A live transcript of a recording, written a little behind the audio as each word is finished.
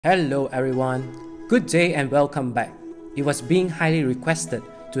Hello everyone, good day and welcome back. It was being highly requested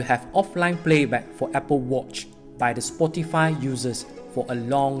to have offline playback for Apple Watch by the Spotify users for a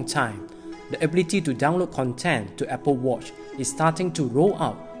long time. The ability to download content to Apple Watch is starting to roll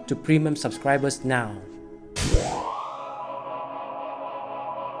out to premium subscribers now.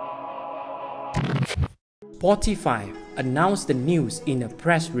 Spotify announced the news in a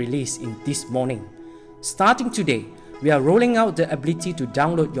press release this morning. Starting today, we are rolling out the ability to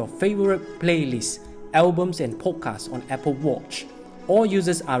download your favorite playlists, albums and podcasts on Apple Watch. All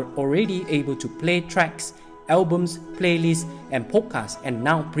users are already able to play tracks, albums, playlists and podcasts, and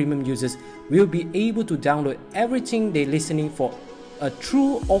now premium users will be able to download everything they're listening for a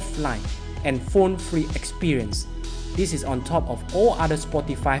true offline and phone-free experience. This is on top of all other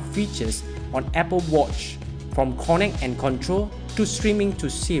Spotify features on Apple Watch, from connect and control to streaming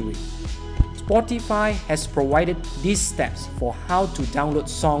to Siri. Spotify has provided these steps for how to download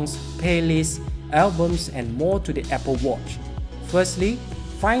songs, playlists, albums and more to the Apple Watch. Firstly,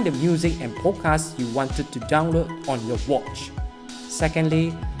 find the music and podcasts you wanted to download on your watch.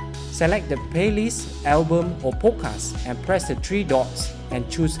 Secondly, select the playlist, album or podcast and press the three dots and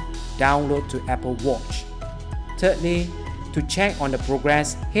choose Download to Apple Watch. Thirdly, to check on the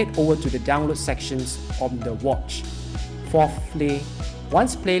progress, head over to the download sections of the watch. Fourthly,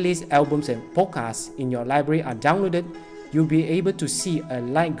 once playlists, albums and podcasts in your library are downloaded, you'll be able to see a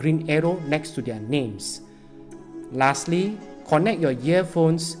light green arrow next to their names. Lastly, connect your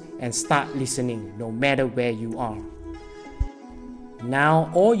earphones and start listening no matter where you are.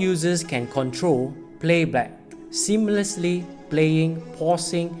 Now all users can control playback, seamlessly playing,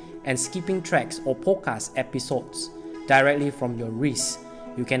 pausing and skipping tracks or podcast episodes directly from your wrist.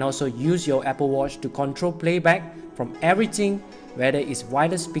 You can also use your Apple Watch to control playback from everything, whether it's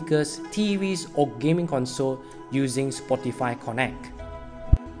wireless speakers, TVs or gaming console using Spotify Connect.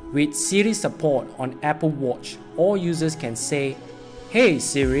 With Siri support on Apple Watch, all users can say, "Hey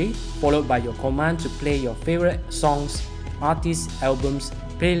Siri," followed by your command to play your favorite songs, artists, albums,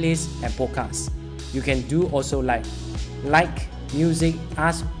 playlists and podcasts. You can do also like music,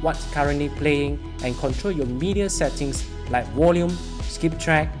 ask what's currently playing and control your media settings like volume, skip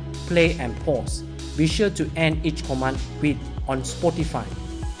track, play and pause. Be sure to end each command with "on Spotify"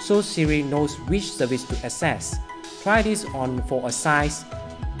 so Siri knows which service to access. Try this on for a size.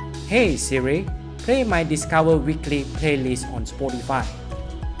 "Hey Siri, play my Discover Weekly playlist on Spotify."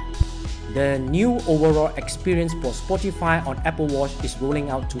 The new overall experience for Spotify on Apple Watch is rolling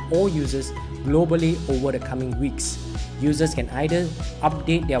out to all users globally over the coming weeks. Users can either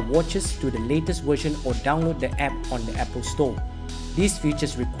update their watches to the latest version or download the app on the Apple Store. These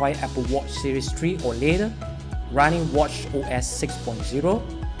features require Apple Watch Series 3 or later, running Watch OS 6.0,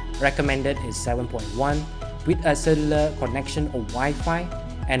 recommended is 7.1, with a cellular connection or Wi-Fi,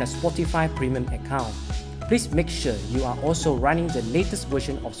 and a Spotify Premium account. Please make sure you are also running the latest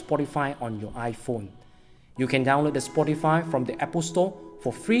version of Spotify on your iPhone. You can download the Spotify from the Apple Store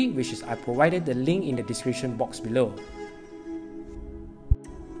for free, which is I provided the link in the description box below.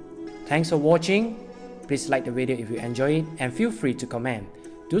 Thanks for watching. Please like the video if you enjoy it and feel free to comment.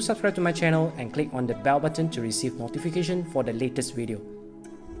 Do subscribe to my channel and click on the bell button to receive notification for the latest video.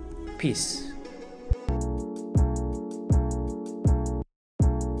 Peace.